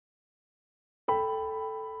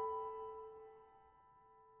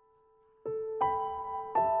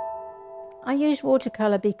I use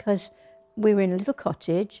watercolour because we were in a little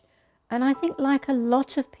cottage, and I think like a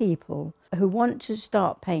lot of people who want to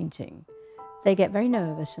start painting, they get very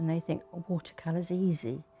nervous and they think, oh, watercolour's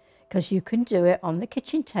easy, because you can do it on the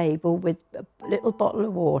kitchen table with a little bottle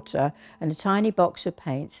of water and a tiny box of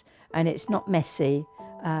paints, and it's not messy,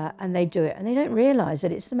 and they do it. And they don't realise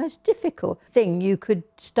that it's the most difficult thing you could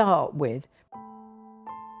start with.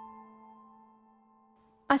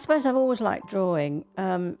 I suppose I've always liked drawing.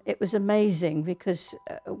 It was amazing because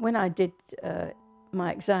when I did my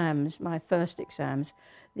exams, my first exams,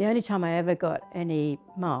 the only time I ever got any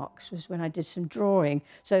marks was when I did some drawing.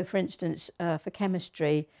 So for instance, for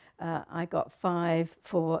chemistry, I got 5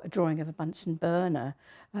 for a drawing of a Bunsen burner,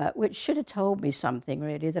 which should have told me something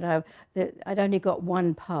really, that I'd only got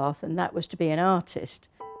one path, and that was to be an artist.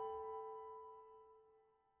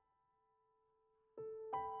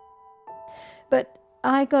 But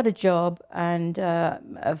I got a job, and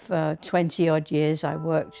for 20 odd years I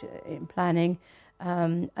worked in planning,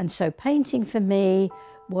 and so painting for me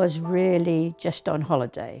was really just on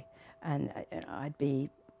holiday, and I'd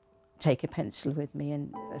take a pencil with me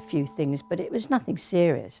and a few things, but it was nothing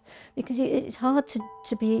serious, because it's hard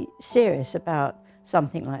to be serious about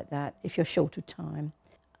something like that if you're short of time.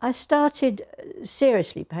 I started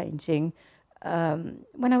seriously painting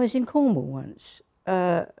when I was in Cornwall once.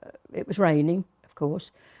 It was raining, of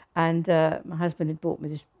course, and my husband had bought me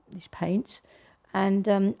these paints,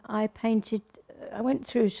 and I painted. I went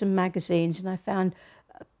through some magazines and I found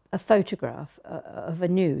a photograph of a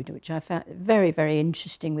nude, which I found very, very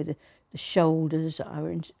interesting, with the shoulders. I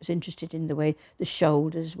was interested in the way the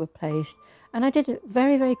shoulders were placed, and I did a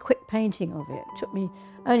very, very quick painting of it. It took me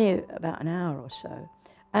only about an hour or so,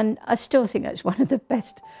 and I still think that's one of the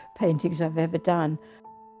best paintings I've ever done.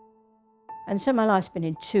 And so my life's been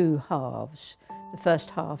in 2 halves. The first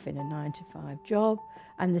half in a 9-to-5 job,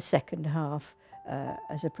 and the second half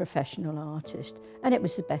as a professional artist. And it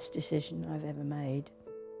was the best decision I've ever made.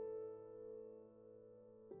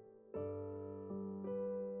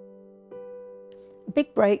 A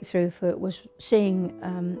big breakthrough for it was seeing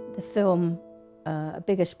the film A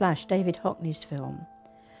Bigger Splash, David Hockney's film.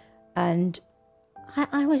 And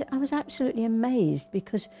I was absolutely amazed,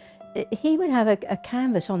 because he would have a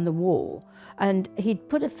canvas on the wall, and he'd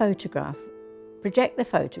put a photograph, project the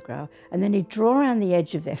photograph, and then he'd draw around the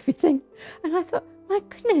edge of everything. And I thought, my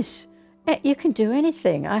goodness, you can do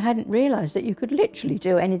anything. I hadn't realised that you could literally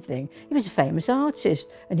do anything. He was a famous artist,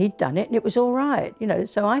 and he'd done it, and it was all right, you know,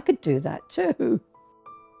 so I could do that too.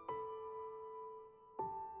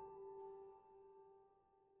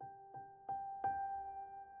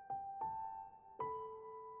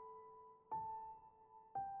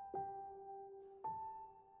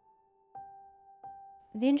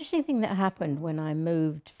 The interesting thing that happened when I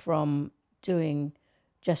moved from doing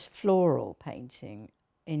just floral painting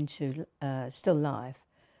into still life,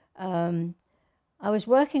 I was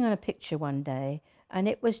working on a picture one day, and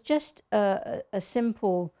it was just a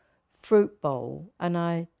simple fruit bowl, and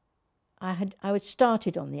I had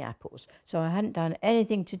started on the apples, so I hadn't done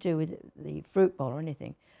anything to do with the fruit bowl or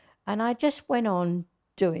anything, and I just went on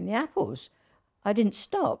doing the apples. I didn't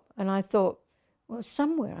stop, and I thought, well,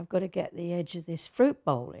 somewhere I've got to get the edge of this fruit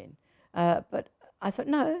bowl in. But I thought,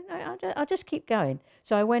 no, I'll just keep going.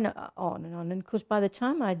 So I went on, and of course, by the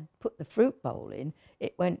time I'd put the fruit bowl in,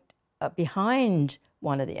 it went behind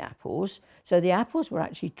one of the apples. So the apples were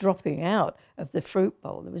actually dropping out of the fruit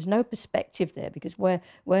bowl. There was no perspective there, because where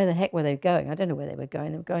the heck were they going? I don't know where they were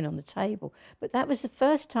going. They were going on the table. But that was the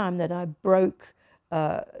first time that I broke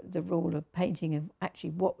the rule of painting of actually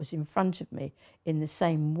what was in front of me in the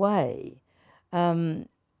same way. And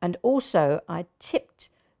also I tipped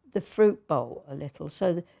the fruit bowl a little,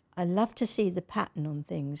 so that I love to see the pattern on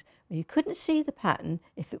things. You couldn't see the pattern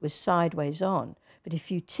if it was sideways on, but if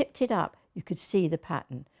you tipped it up, you could see the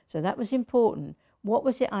pattern. So that was important. What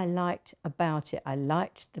was it I liked about it? I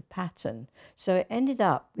liked the pattern. So it ended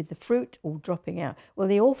up with the fruit all dropping out. Well,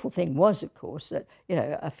 the awful thing was, of course, that, you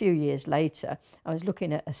know, a few years later, I was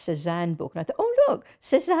looking at a Cézanne book, and I thought, oh, look,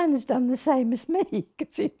 Cézanne's done the same as me,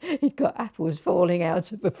 because he'd got apples falling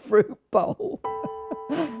out of a fruit bowl.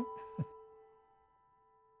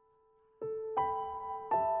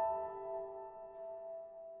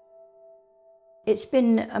 It's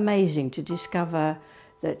been amazing to discover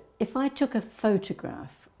that if I took a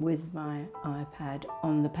photograph with my iPad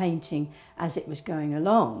on the painting as it was going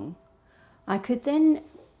along, I could then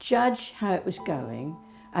judge how it was going,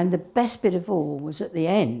 and the best bit of all was at the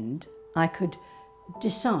end, I could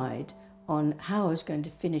decide on how I was going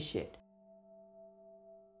to finish it.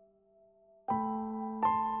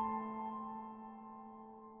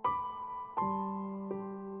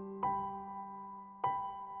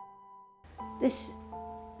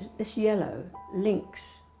 this yellow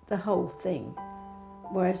links the whole thing,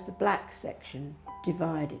 whereas the black section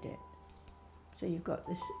divided it. So you've got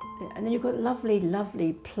this, and then you've got lovely,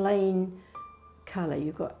 lovely plain colour.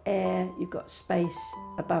 You've got air, you've got space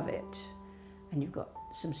above it, and you've got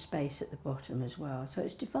some space at the bottom as well. So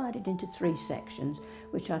it's divided into 3 sections,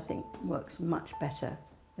 which I think works much better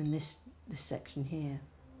than this section here.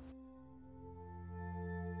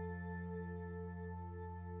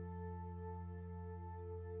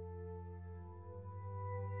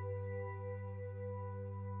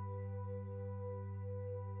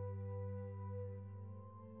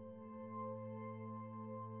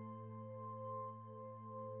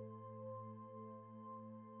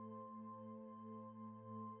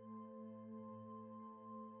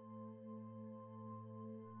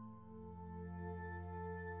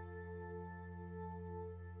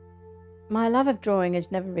 My love of drawing has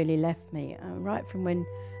never really left me, right from when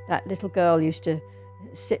that little girl used to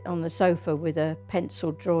sit on the sofa with a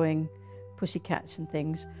pencil drawing pussycats and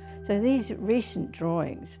things. So these recent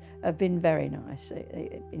drawings have been very nice.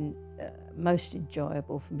 They've been most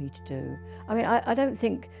enjoyable for me to do. I mean, I don't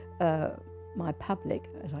think my public,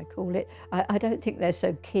 as I call it, I don't think they're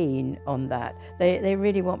so keen on that. They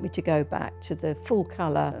really want me to go back to the full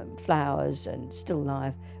colour flowers and still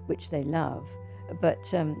life, which they love. But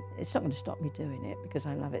it's not going to stop me doing it because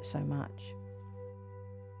I love it so much.